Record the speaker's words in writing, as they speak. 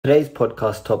Today's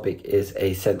podcast topic is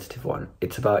a sensitive one.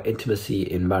 It's about intimacy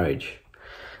in marriage.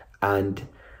 And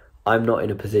I'm not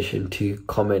in a position to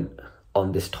comment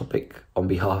on this topic on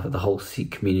behalf of the whole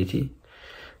Sikh community.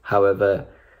 However,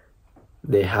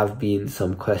 there have been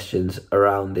some questions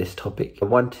around this topic. I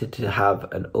wanted to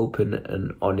have an open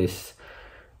and honest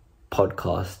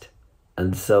podcast.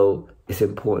 And so it's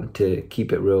important to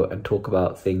keep it real and talk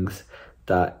about things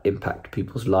that impact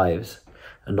people's lives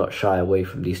and not shy away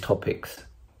from these topics.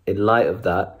 In light of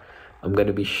that, I'm going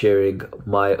to be sharing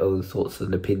my own thoughts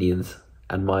and opinions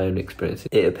and my own experiences.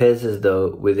 It appears as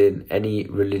though within any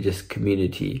religious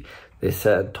community, there's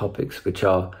certain topics which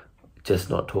are just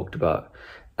not talked about,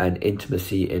 and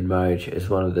intimacy in marriage is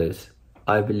one of those.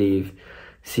 I believe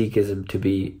Sikhism to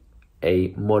be a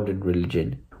modern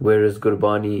religion, whereas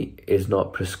Gurbani is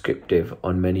not prescriptive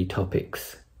on many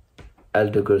topics.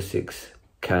 Elder Gursikhs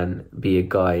can be a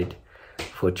guide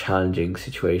for challenging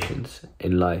situations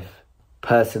in life.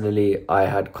 Personally, I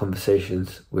had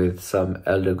conversations with some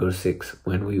Elder Gursikhs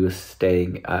when we were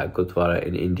staying at a Gurdwara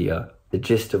in India. The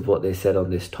gist of what they said on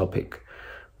this topic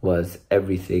was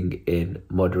everything in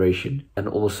moderation, and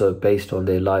also based on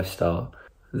their lifestyle.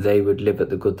 They would live at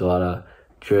the Gurdwara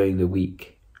during the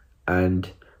week, and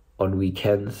on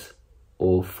weekends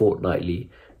or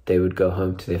fortnightly they would go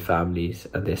home to their families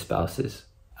and their spouses,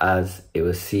 as it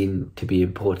was seen to be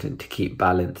important to keep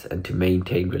balance and to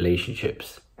maintain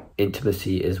relationships.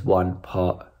 Intimacy is one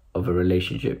part of a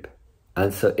relationship.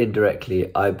 And so indirectly,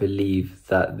 I believe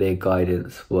that their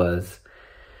guidance was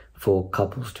for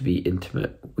couples to be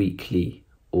intimate weekly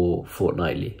or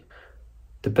fortnightly.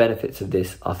 The benefits of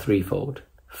this are threefold.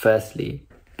 Firstly,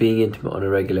 being intimate on a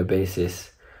regular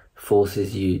basis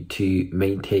forces you to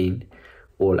maintain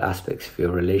all aspects of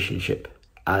your relationship,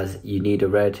 as you need a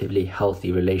relatively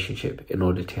healthy relationship in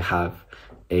order to have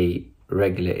a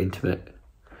regular intimate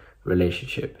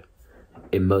relationship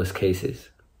in most cases.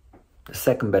 The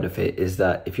second benefit is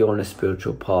that if you're on a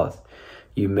spiritual path,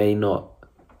 you may not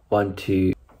want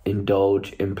to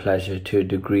indulge in pleasure to a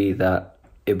degree that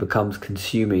it becomes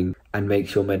consuming and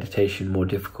makes your meditation more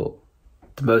difficult.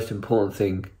 The most important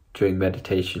thing during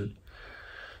meditation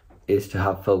is to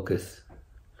have focus,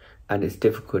 and it's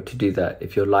difficult to do that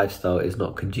if your lifestyle is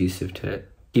not conducive to it.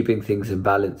 Keeping things in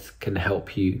balance can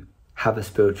help you have a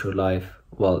spiritual life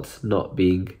whilst not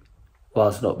being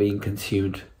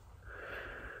consumed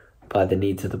by the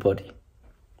needs of the body.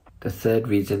 The third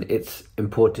reason it's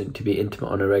important to be intimate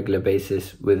on a regular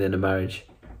basis within a marriage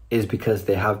is because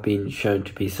there have been shown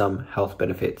to be some health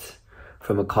benefits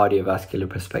from a cardiovascular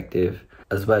perspective,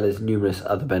 as well as numerous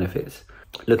other benefits.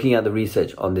 Looking at the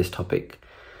research on this topic,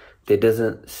 there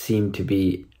doesn't seem to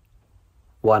be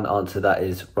one answer that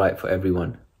is right for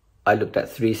everyone. I looked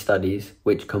at 3 studies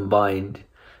which combined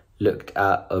looked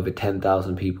at over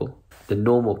 10,000 people. The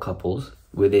normal couples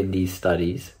within these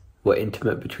studies were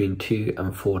intimate between 2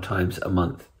 and 4 times a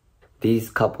month. These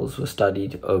couples were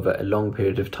studied over a long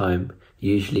period of time,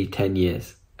 usually 10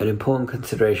 years. An important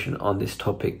consideration on this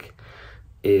topic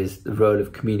is the role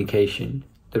of communication.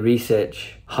 The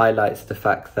research highlights the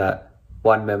fact that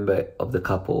one member of the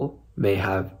couple may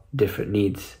have different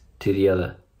needs to the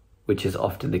other, which is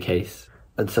often the case.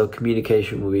 And so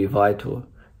communication will be vital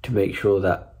to make sure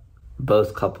that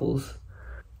both couples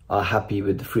are happy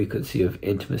with the frequency of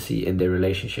intimacy in their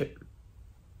relationship.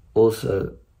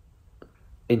 Also,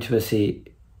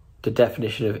 intimacy, the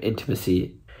definition of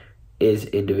intimacy is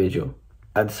individual.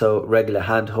 And so regular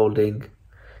hand holding,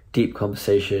 deep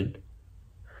conversation,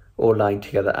 or lying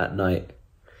together at night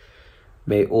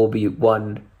may all be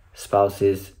one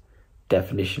spouse's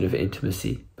definition of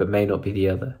intimacy, but may not be the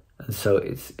other. And so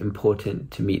it's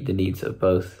important to meet the needs of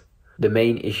both. The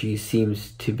main issue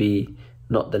seems to be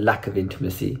not the lack of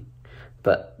intimacy,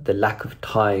 but the lack of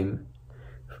time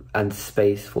and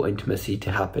space for intimacy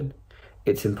to happen.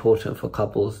 It's important for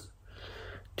couples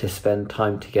to spend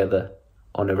time together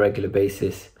on a regular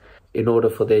basis in order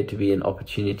for there to be an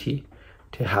opportunity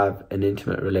to have an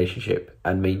intimate relationship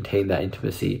and maintain that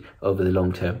intimacy over the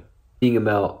long term. Being a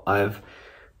male, I've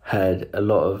heard a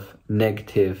lot of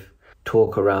negative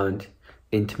talk around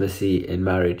intimacy in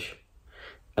marriage,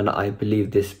 and I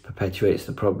believe this perpetuates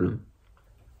the problem.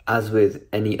 As with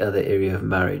any other area of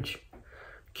marriage,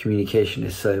 communication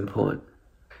is so important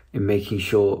in making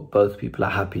sure both people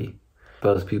are happy,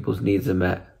 both people's needs are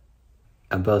met,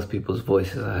 and both people's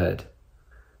voices are heard.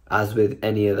 As with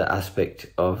any other aspect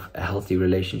of a healthy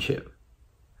relationship,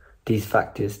 these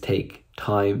factors take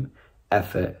time,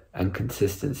 effort, and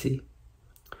consistency.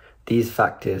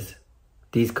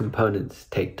 These components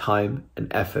take time and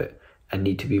effort and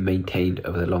need to be maintained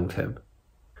over the long term.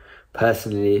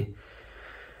 Personally,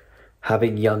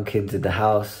 Having young kids in the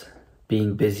house,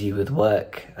 being busy with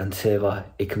work and Seva,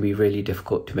 it can be really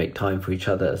difficult to make time for each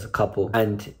other as a couple.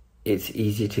 And it's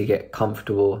easy to get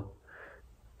comfortable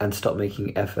and stop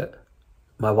making effort.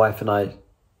 My wife and I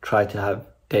try to have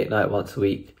date night once a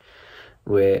week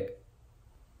where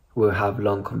we'll have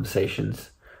long conversations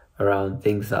around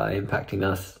things that are impacting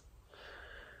us,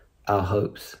 our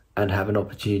hopes, and have an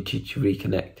opportunity to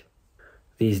reconnect.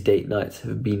 These date nights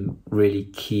have been really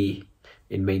key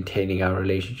in maintaining our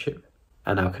relationship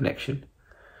and our connection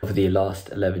over the last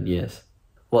 11 years.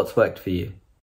 What's worked for you?